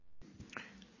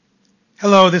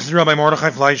Hello, this is Rabbi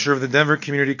Mordechai Fleischer of the Denver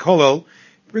Community Kollel,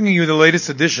 bringing you the latest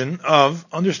edition of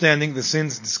Understanding the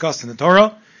Sins Discussed in the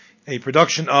Torah, a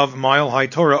production of Mile High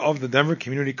Torah of the Denver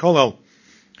Community Kollel.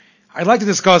 I'd like to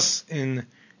discuss in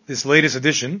this latest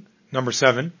edition, number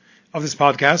 7, of this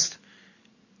podcast,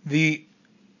 the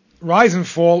rise and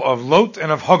fall of Lot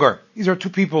and of Hagar. These are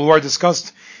two people who are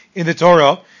discussed in the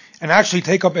Torah and actually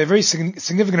take up a very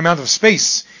significant amount of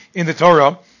space in the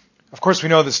Torah. Of course, we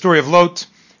know the story of Lot.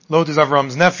 Lot is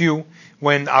Avram's nephew.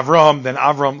 When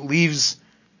Avram leaves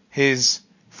his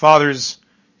father's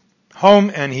home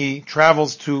and he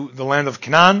travels to the land of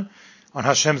Canaan on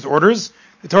Hashem's orders,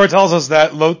 the Torah tells us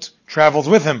that Lot travels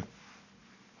with him.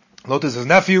 Lot is his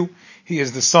nephew. He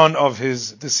is the son of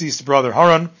his deceased brother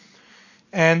Haran.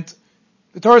 And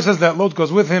the Torah says that Lot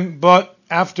goes with him, but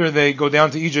after they go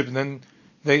down to Egypt, and then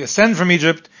they ascend from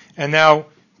Egypt, and now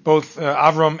both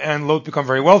Avram and Lot become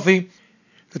very wealthy.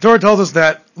 The Torah tells us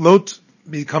that Lot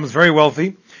becomes very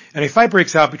wealthy, and a fight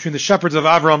breaks out between the shepherds of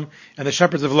Avram and the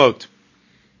shepherds of Lot.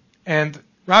 And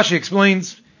Rashi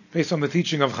explains, based on the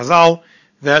teaching of Chazal,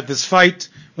 that this fight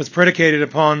was predicated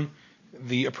upon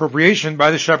the appropriation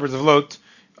by the shepherds of Lot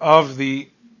of the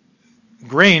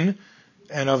grain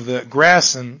and of the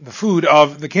grass and the food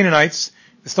of the Canaanites,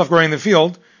 the stuff growing in the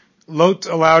field. Lot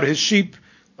allowed his sheep,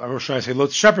 or should I say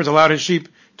Lot's shepherds allowed his sheep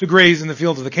to graze in the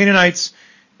fields of the Canaanites,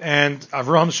 and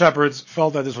Avram's shepherds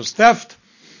felt that this was theft,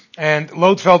 and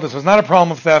Lot felt this was not a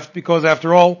problem of theft, because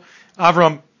after all,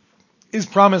 Avram is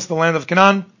promised the land of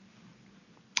Canaan,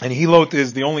 and he, Lot,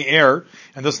 is the only heir,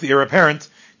 and thus the heir apparent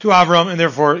to Avram, and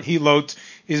therefore he, Lot,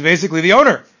 is basically the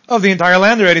owner of the entire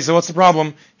land already, so what's the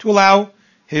problem to allow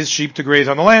his sheep to graze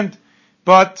on the land?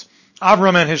 But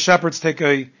Avram and his shepherds take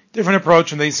a different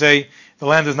approach, and they say, the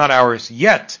land is not ours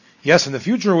yet. Yes, in the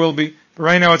future it will be, but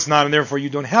right now it's not, and therefore you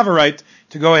don't have a right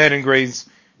to go ahead and graze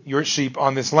your sheep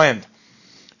on this land.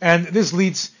 And this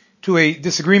leads to a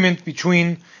disagreement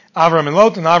between Avram and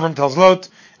Lot, and Avram tells Lot,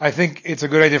 I think it's a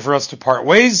good idea for us to part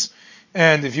ways,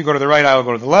 and if you go to the right, I will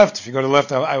go to the left. If you go to the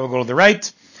left, I will go to the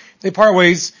right. They part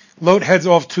ways. Lot heads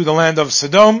off to the land of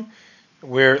Sodom,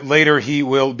 where later he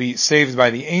will be saved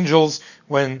by the angels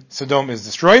when Sodom is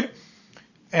destroyed.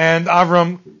 And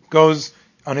Avram goes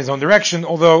on his own direction,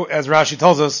 although, as Rashi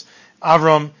tells us,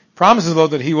 Avram promises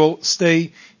Lot that he will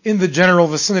stay in the general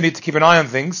vicinity to keep an eye on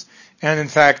things, and in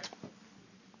fact,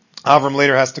 Avram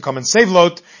later has to come and save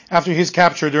Lot after he's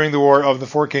captured during the war of the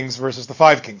 4 kings versus the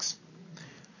 5 kings.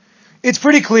 It's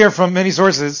pretty clear from many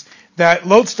sources that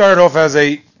Lot started off as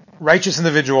a righteous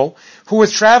individual who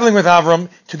was traveling with Avram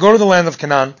to go to the land of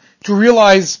Canaan to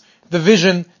realize the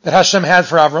vision that Hashem had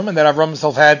for Avram and that Avram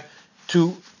himself had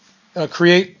to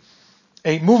create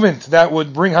a movement that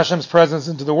would bring Hashem's presence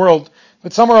into the world.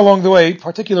 But somewhere along the way,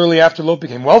 particularly after Lot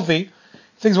became wealthy,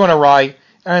 things went awry,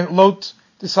 and Lot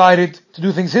decided to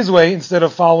do things his way instead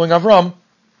of following Avram,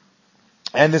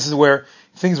 and this is where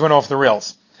things went off the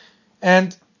rails.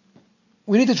 And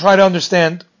we need to try to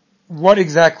understand what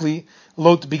exactly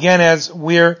Lot began as,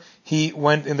 where he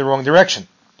went in the wrong direction.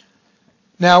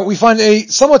 Now, we find a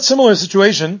somewhat similar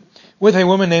situation with a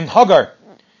woman named Hagar.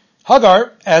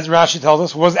 Hagar, as Rashi tells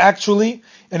us, was actually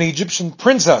an Egyptian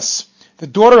princess, the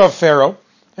daughter of Pharaoh,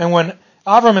 and when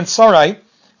Avram and Sarai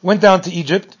went down to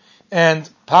Egypt, and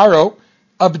Paro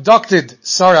abducted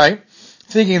Sarai,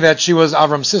 thinking that she was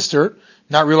Avram's sister,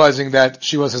 not realizing that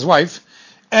she was his wife,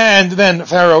 and then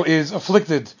Pharaoh is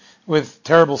afflicted with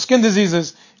terrible skin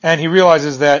diseases, and he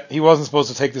realizes that he wasn't supposed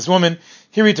to take this woman.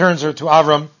 He returns her to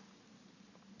Avram,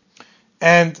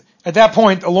 and at that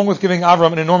point, along with giving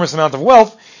Avram an enormous amount of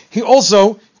wealth, he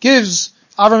also gives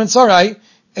Avram and Sarai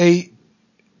a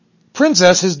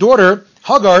princess, his daughter,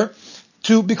 Hagar,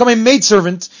 to become a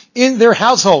maidservant in their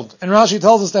household. And Rashi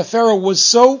tells us that Pharaoh was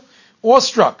so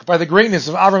awestruck by the greatness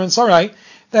of Avram and Sarai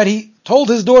that he told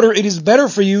his daughter, it is better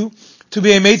for you to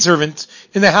be a maidservant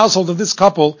in the household of this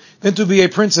couple than to be a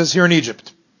princess here in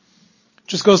Egypt.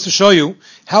 Just goes to show you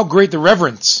how great the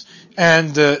reverence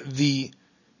and the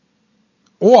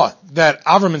awe that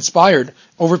Avram inspired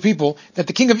over people, that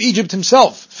the king of Egypt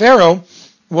himself, Pharaoh,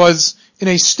 was in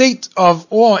a state of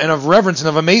awe and of reverence and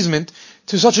of amazement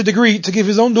to such a degree to give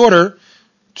his own daughter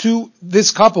to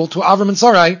this couple, to Avram and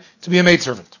Sarai, to be a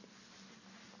maidservant.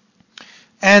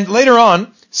 And later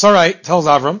on, Sarai tells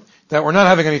Avram that we're not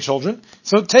having any children,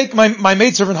 so take my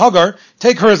maidservant Hagar,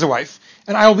 take her as a wife,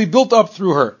 and I will be built up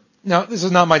through her. Now, this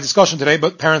is not my discussion today,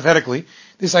 but parenthetically,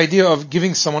 this idea of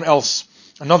giving someone else,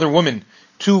 another woman,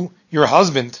 to your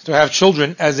husband to have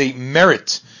children as a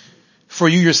merit for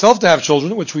you yourself to have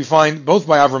children, which we find both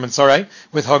by Avram and Sarai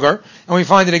with Hagar, and we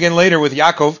find it again later with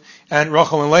Yaakov and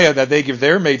Rachel and Leah that they give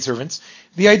their maidservants.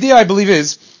 The idea, I believe,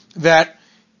 is that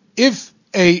if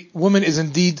a woman is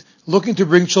indeed looking to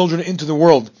bring children into the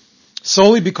world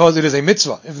solely because it is a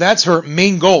mitzvah, if that's her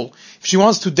main goal, if she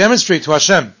wants to demonstrate to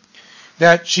Hashem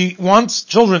that she wants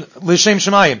children, l'shem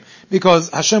shemayim, because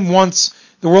Hashem wants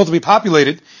the world to be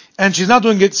populated, and she's not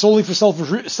doing it solely for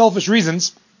selfish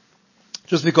reasons,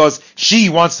 just because she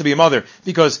wants to be a mother,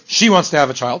 because she wants to have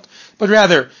a child, but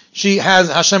rather she has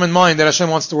Hashem in mind, that Hashem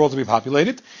wants the world to be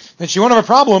populated, then she won't have a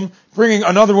problem bringing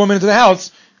another woman into the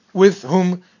house with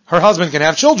whom her husband can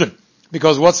have children.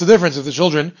 Because what's the difference if the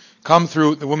children come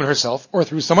through the woman herself or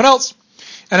through someone else?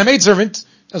 And a maidservant,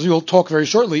 as we will talk very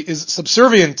shortly, is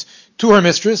subservient to her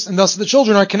mistress, and thus the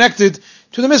children are connected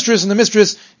to the mistress, and the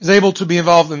mistress is able to be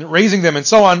involved in raising them and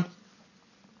so on.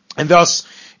 And thus,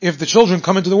 if the children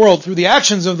come into the world through the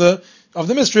actions of the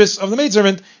mistress, of the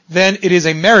maidservant, then it is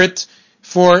a merit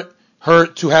for her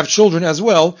to have children as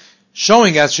well,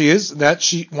 showing as she is that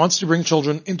she wants to bring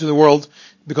children into the world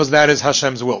because that is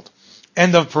Hashem's will.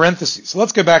 End of parentheses. So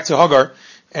let's get back to Hagar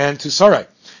and to Sarai.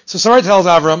 So Sarai tells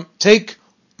Avram, take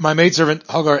my maidservant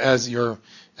Hagar as your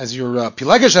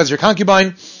pilegesh, as your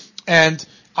concubine, and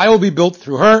I will be built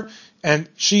through her, and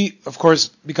she, of course,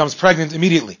 becomes pregnant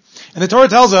immediately. And the Torah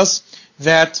tells us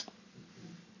that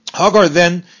Hagar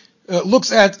then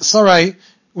looks at Sarai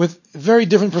with a very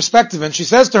different perspective, and she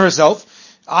says to herself,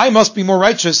 I must be more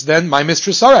righteous than my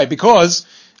mistress Sarai, because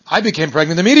I became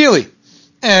pregnant immediately.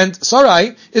 And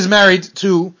Sarai is married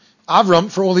to Avram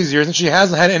for all these years, and she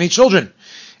hasn't had any children.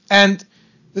 And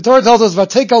the Torah tells us,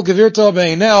 Vatekel gevirta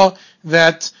be'einah,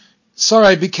 that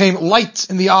Sarai became light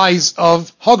in the eyes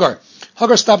of Hagar.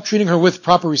 Hagar stopped treating her with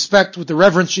proper respect, with the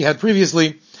reverence she had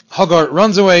previously. Hagar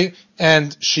runs away,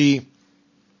 and she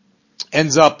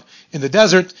ends up in the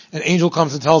desert. An angel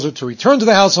comes and tells her to return to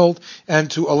the household,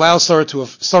 and to allow Sarai to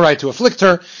afflict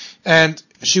her, and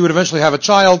she would eventually have a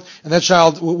child, and that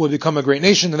child would become a great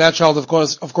nation, and that child, of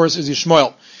course, is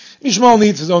Yishmael. Yishmael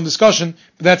needs his own discussion,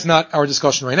 but that's not our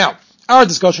discussion right now. Our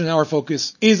discussion, our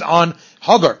focus is on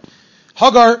Hagar.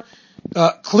 Hagar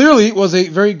clearly was a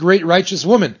very great righteous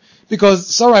woman,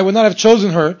 because Sarai would not have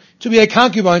chosen her to be a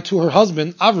concubine to her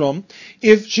husband, Avram,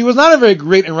 if she was not a very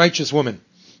great and righteous woman.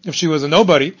 If she was a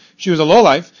nobody, she was a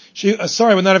lowlife,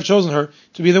 Sarai would not have chosen her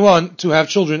to be the one to have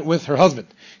children with her husband.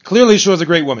 Clearly she was a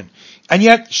great woman. And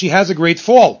yet she has a great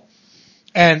fall.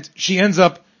 And she ends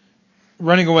up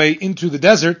running away into the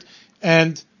desert,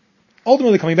 and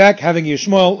ultimately coming back, having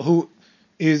Yishmael, who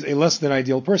is a less than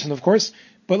ideal person, of course.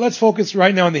 But let's focus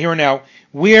right now on the here and now.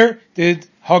 Where did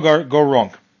Hagar go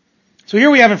wrong? So here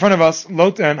we have in front of us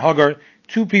Lot and Hagar,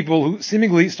 two people who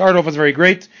seemingly started off as very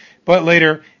great, but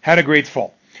later had a great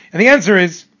fall. And the answer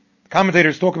is,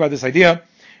 commentators talk about this idea,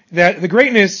 that the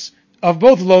greatness of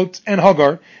both Lot and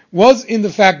Hagar was in the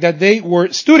fact that they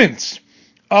were students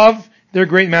of their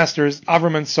great masters,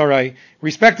 Avram and Sarai,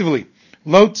 respectively.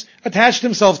 Lot attached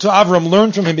himself to Avram,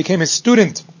 learned from him, became his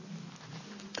student,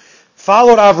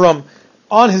 followed Avram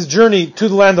on his journey to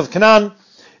the land of Canaan,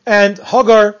 and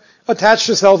Hagar attached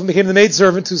herself and became the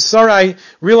maidservant to Sarai,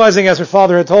 realizing, as her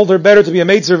father had told her, better to be a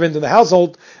maidservant in the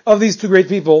household of these two great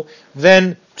people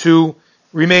than to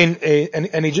remain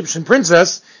an Egyptian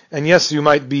princess. And yes, you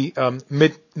might be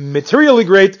materially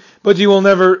great, but you will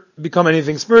never become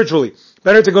anything spiritually.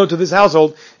 Better to go to this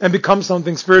household and become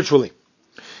something spiritually.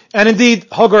 And indeed,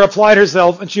 Hagar applied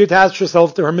herself, and she attached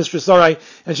herself to her mistress Sarai,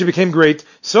 and she became great.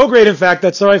 So great, in fact,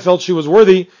 that Sarai felt she was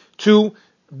worthy to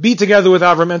be together with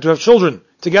Avram and to have children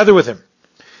together with him.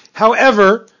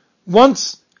 However,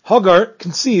 once Hagar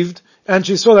conceived, and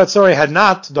she saw that Sarai had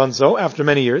not done so after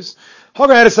many years,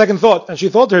 Hagar had a second thought, and she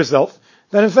thought to herself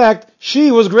that in fact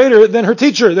she was greater than her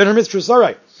teacher, than her mistress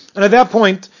Sarai. And at that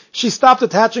point, she stopped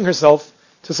attaching herself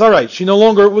to Sarai. She no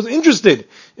longer was interested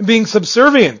in being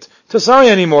subservient to Sarai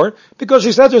anymore, because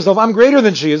she said to herself, I'm greater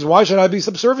than she is, why should I be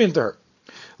subservient to her?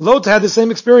 Lot had the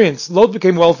same experience. Lot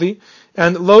became wealthy,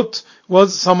 and Lot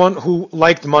was someone who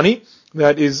liked money.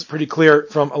 That is pretty clear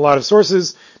from a lot of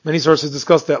sources. Many sources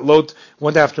discuss that Lot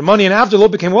went after money, and after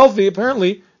Lot became wealthy,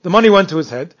 apparently the money went to his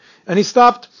head, and he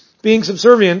stopped being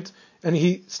subservient, and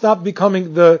he stopped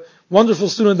becoming the wonderful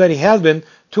student that he had been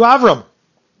to Avram.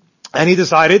 And he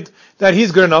decided that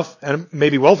he's good enough, and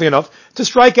maybe wealthy enough, to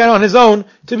strike out on his own,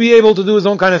 to be able to do his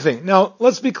own kind of thing. Now,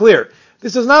 let's be clear.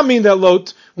 This does not mean that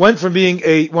Lot went from being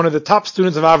one of the top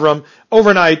students of Avram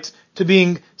overnight to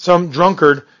being some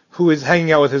drunkard who is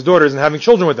hanging out with his daughters and having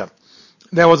children with them.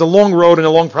 That was a long road and a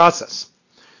long process.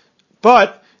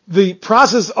 But the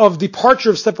process of departure,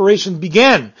 of separation,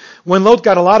 began when Lot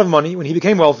got a lot of money, when he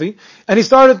became wealthy, and he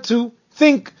started to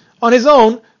think on his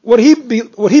own what he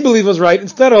believed was right,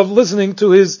 instead of listening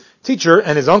to his teacher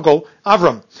and his uncle,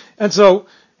 Avram. And so,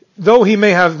 though he may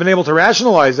have been able to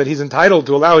rationalize that he's entitled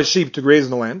to allow his sheep to graze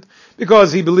in the land,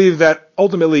 because he believed that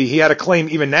ultimately he had a claim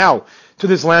even now to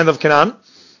this land of Canaan,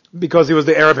 because he was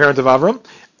the heir apparent of Avram.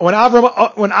 When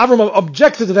Avram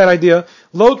objected to that idea,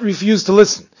 Lot refused to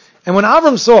listen. And when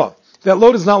Avram saw that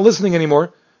Lot is not listening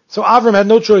anymore, so Avram had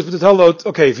no choice but to tell Lot,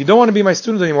 okay, if you don't want to be my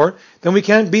student anymore, then we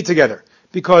can't be together.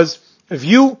 Because if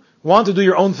you want to do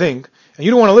your own thing, and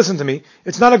you don't want to listen to me,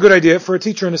 it's not a good idea for a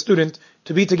teacher and a student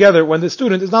to be together when the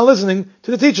student is not listening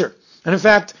to the teacher. And in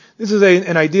fact, this is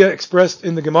an idea expressed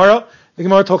in the Gemara. The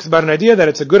Gemara talks about an idea that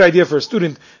it's a good idea for a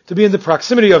student to be in the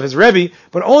proximity of his Rebbe,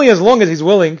 but only as long as he's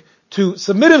willing to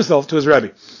submit himself to his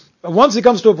Rebbe. Once he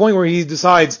comes to a point where he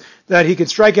decides that he could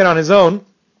strike it on his own,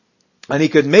 and he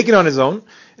could make it on his own,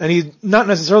 and he's not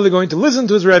necessarily going to listen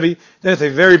to his Rebbe, then it's a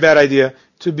very bad idea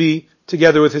to be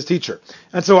together with his teacher.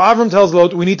 And so Avram tells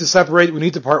Lot, we need to separate, we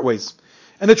need to part ways.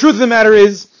 And the truth of the matter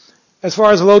is, as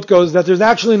far as Lot goes, that there's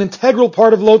actually an integral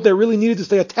part of Lot that really needed to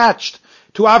stay attached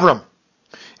to Avram.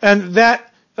 And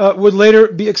that would later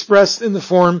be expressed in the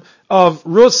form of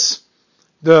Rus,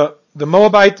 the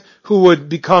Moabite, who would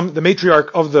become the matriarch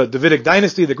of the Davidic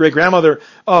dynasty, the great-grandmother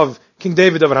of King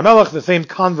David of Hamelech, the famed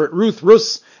convert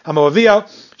Rus HaMoaviyah.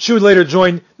 She would later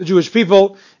join the Jewish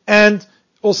people, and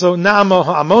also Naamah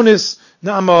HaAmmonis,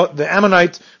 Naamah the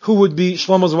Ammonite, who would be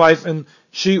Shlomo's wife, and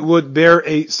she would bear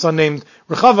a son named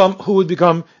Rechavam, who would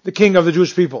become the king of the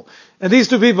Jewish people. And these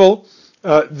two people,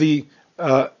 the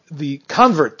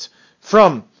convert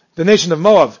from the nation of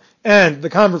Moab and the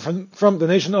convert from the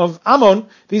nation of Ammon,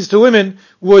 these two women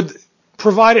would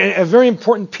provide a very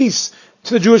important piece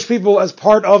to the Jewish people as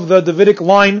part of the Davidic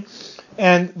line,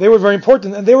 and they were very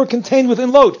important, and they were contained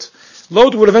within Lot.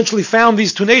 Lot would eventually found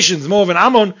these two nations, Moab and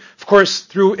Ammon, of course,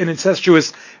 through an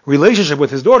incestuous relationship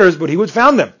with his daughters, but he would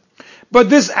found them. But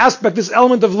this aspect, this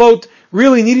element of Lot,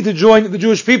 really needed to join the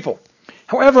Jewish people.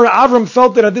 However, Avram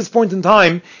felt that at this point in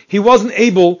time, he wasn't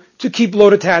able to keep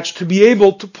Lot attached, to be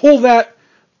able to pull that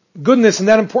goodness and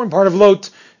that important part of Lot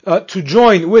to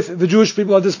join with the Jewish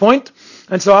people at this point.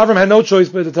 And so Avram had no choice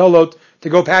but to tell Lot to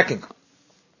go packing.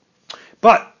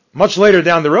 But much later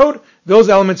down the road, those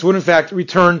elements would in fact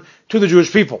return to the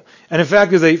Jewish people. And in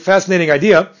fact, there's a fascinating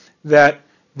idea that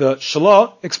the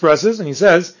Shalah expresses, and he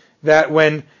says that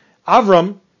when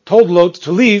Avram told Lot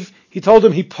to leave, he told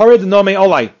him, Hipared nome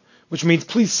alai, which means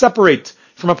please separate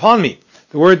from upon me.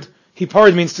 The word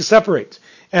Hipared means to separate.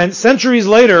 And centuries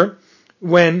later,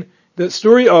 when the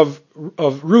story of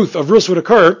Rus would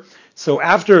occur, so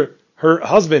after her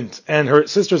husband and her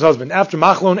sister's husband, after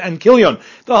Machlon and Kilion,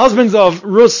 the husbands of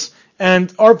Rus and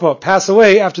Arpa pass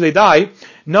away after they die,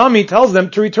 Naomi tells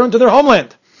them to return to their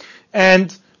homeland.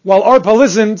 And while Arpa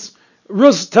listens,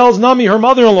 Rus tells Naomi, her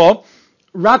mother-in-law,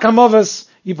 Rak hamavas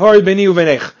yiparid beni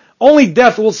uvenech. Only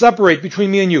death will separate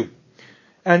between me and you.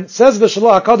 And says the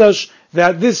Shalah HaKadosh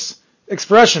that this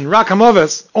expression, Rak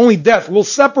hamavas, only death will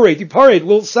separate, yiparid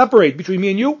will separate between me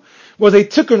and you, was a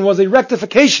tikkun, was a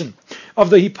rectification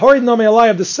of the hiparid nome alai,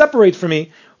 of the separate from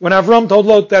me, when Avram told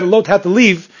Lot that Lot had to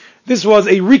leave. This was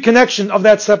a reconnection of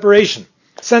that separation.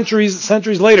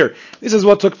 Centuries later, this is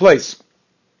what took place.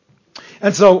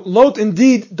 And so Lot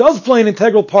indeed does play an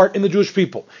integral part in the Jewish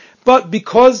people. But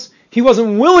because he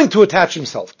wasn't willing to attach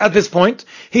himself at this point,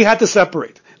 he had to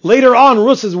separate. Later on,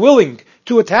 Rus is willing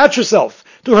to attach herself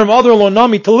to her mother-in-law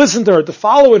Naomi, to listen to her, to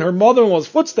follow in her mother-in-law's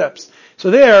footsteps.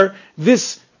 So there,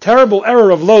 this terrible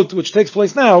error of Lot, which takes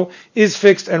place now, is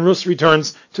fixed, and Rus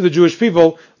returns to the Jewish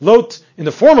people. Lot, in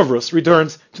the form of Rus,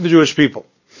 returns to the Jewish people.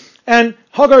 And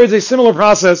Hagar is a similar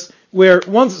process, where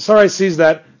once Sarai sees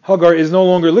that Hagar is no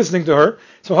longer listening to her,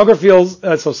 so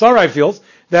Sarai feels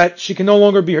that she can no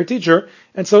longer be her teacher,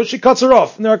 and so she cuts her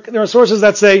off. And there are sources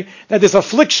that say that this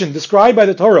affliction described by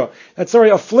the Torah, that Sarai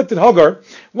afflicted Hagar,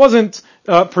 wasn't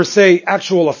per se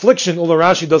actual affliction, although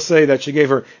Rashi does say that she gave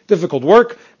her difficult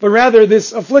work, but rather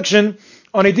this affliction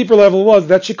on a deeper level was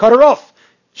that she cut her off.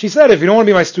 She said, if you don't want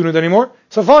to be my student anymore,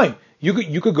 so fine, you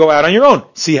could go out on your own,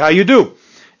 see how you do.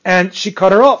 And she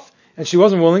cut her off, and she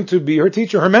wasn't willing to be her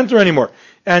teacher, her mentor anymore.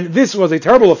 And this was a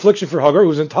terrible affliction for Hagar,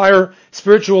 whose entire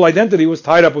spiritual identity was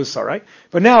tied up with Sarai.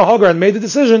 But now Hagar had made the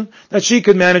decision that she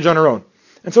could manage on her own.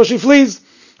 And so she flees,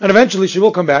 and eventually she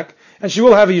will come back, and she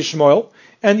will have a Yishmael.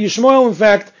 And Yishmael, in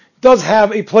fact, does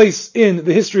have a place in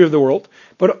the history of the world.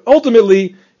 But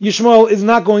ultimately, Yishmael is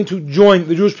not going to join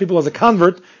the Jewish people as a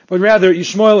convert, but rather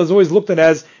Yishmael is always looked at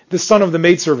as the son of the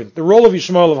maidservant. The role of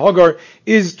Yishmael, of Hagar,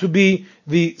 is to be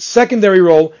the secondary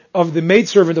role of the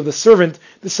maidservant, of the servant,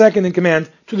 the second in command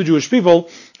to the Jewish people.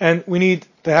 And we need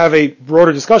to have a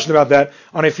broader discussion about that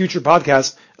on a future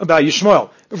podcast about Yishmael.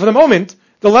 But for the moment,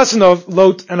 the lesson of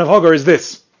Lot and of Hagar is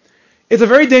this. It's a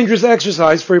very dangerous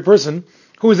exercise for a person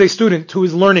who is a student, who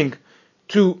is learning,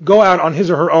 to go out on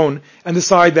his or her own and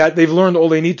decide that they've learned all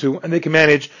they need to and they can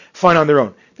manage fine on their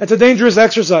own. That's a dangerous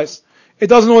exercise. It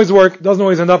doesn't always work, it doesn't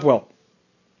always end up well.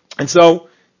 And so,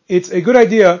 it's a good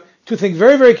idea to think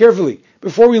very, very carefully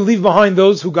before we leave behind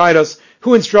those who guide us,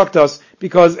 who instruct us,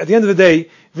 because at the end of the day,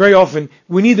 very often,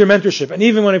 we need their mentorship. And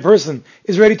even when a person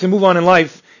is ready to move on in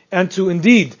life and to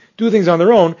indeed do things on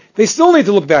their own, they still need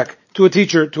to look back to a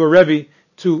teacher, to a Rebbe,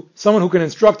 to someone who can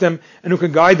instruct them and who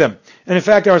can guide them. And in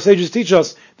fact, our sages teach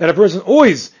us that a person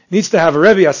always needs to have a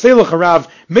Rebbe, a Selach Harav,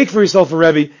 make for yourself a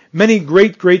Rebbe. Many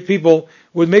great, great people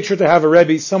would make sure to have a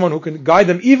Rebbe, someone who can guide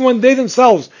them, even when they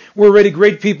themselves were already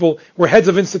great people, were heads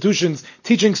of institutions,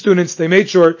 teaching students. They made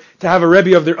sure to have a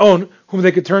Rebbe of their own, whom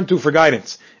they could turn to for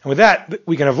guidance. And with that,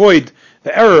 we can avoid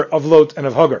the error of Lot and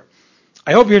of Hagar.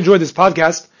 I hope you enjoyed this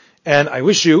podcast, and I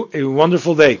wish you a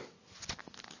wonderful day.